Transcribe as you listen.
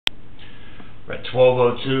We're at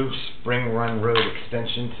 1202 Spring Run Road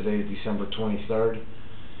Extension. Today is December 23rd.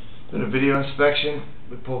 Doing a video inspection.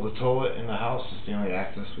 We pulled the toilet in the house. It's the only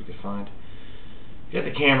access we could find. Get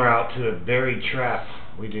the camera out to a buried trap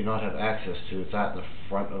we do not have access to. It's at the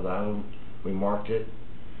front of the home. We marked it.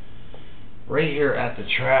 Right here at the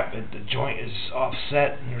trap, the joint is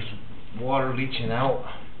offset and there's water leaching out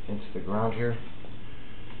into the ground here.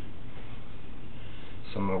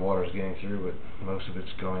 Some of the water is getting through, but most of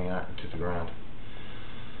it's going out into the ground.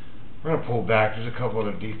 We're going to pull back. There's a couple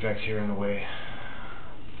other defects here in the way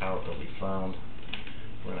out that we found.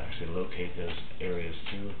 We're going to actually locate those areas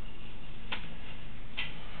too.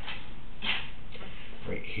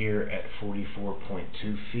 Right here at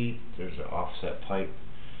 44.2 feet, there's an offset pipe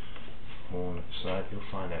on the side. You'll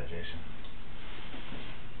find that, Jason.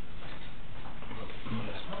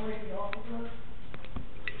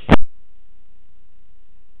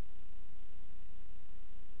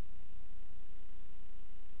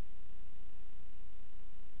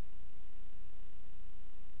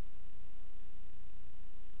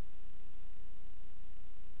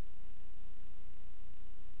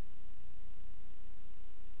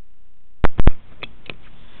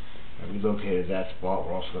 We located that spot.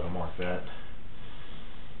 We're also going to mark that.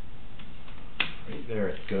 Right there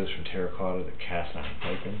it goes from terracotta to cast iron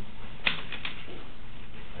piping.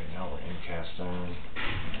 Right now we're in cast iron.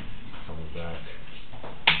 Coming back.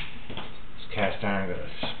 This cast iron got a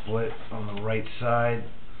split on the right side.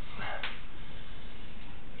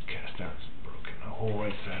 The cast iron's broken. The whole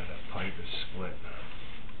right side of that pipe is split.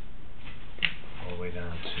 All the way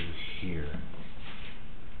down to here.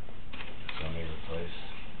 So I may replace.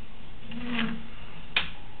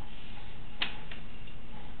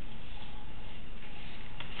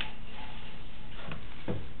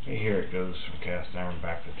 Right here it goes from cast iron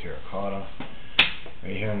back to terracotta.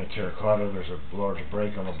 Right here in the terracotta there's a large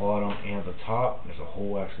break on the bottom and the top. There's a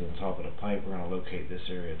hole actually on top of the pipe. We're going to locate this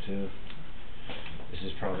area too. This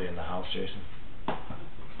is probably in the house, Jason.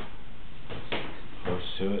 Close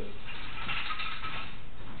to it.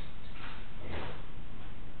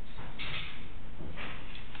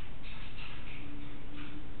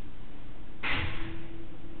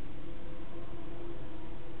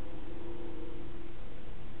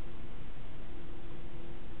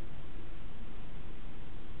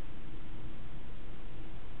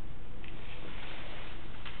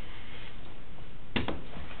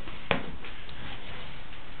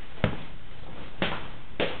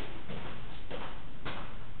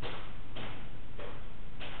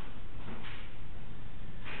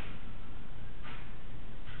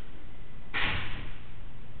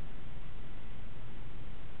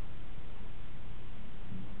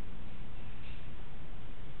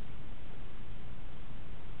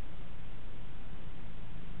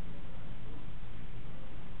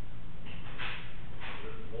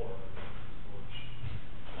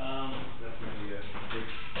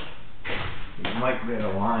 Might be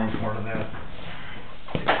able to line part of that.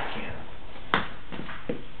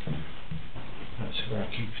 So we're going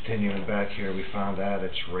to keep continuing back here. We found that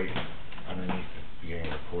it's right underneath the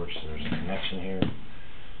beginning of the porch. So there's a connection here.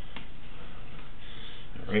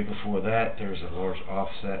 And right before that, there's a large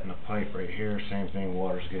offset in the pipe right here. Same thing,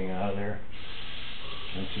 water's getting out of there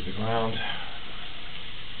into the ground.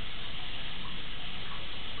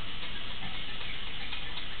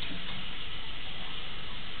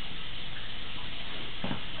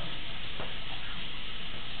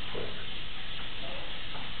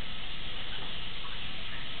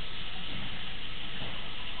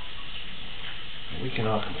 We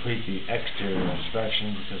cannot complete the exterior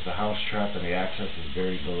inspection because the house trap and the access is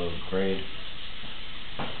buried below grade.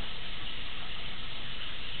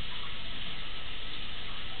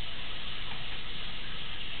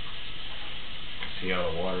 See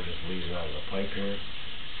how the water just leaves out of the pipe here.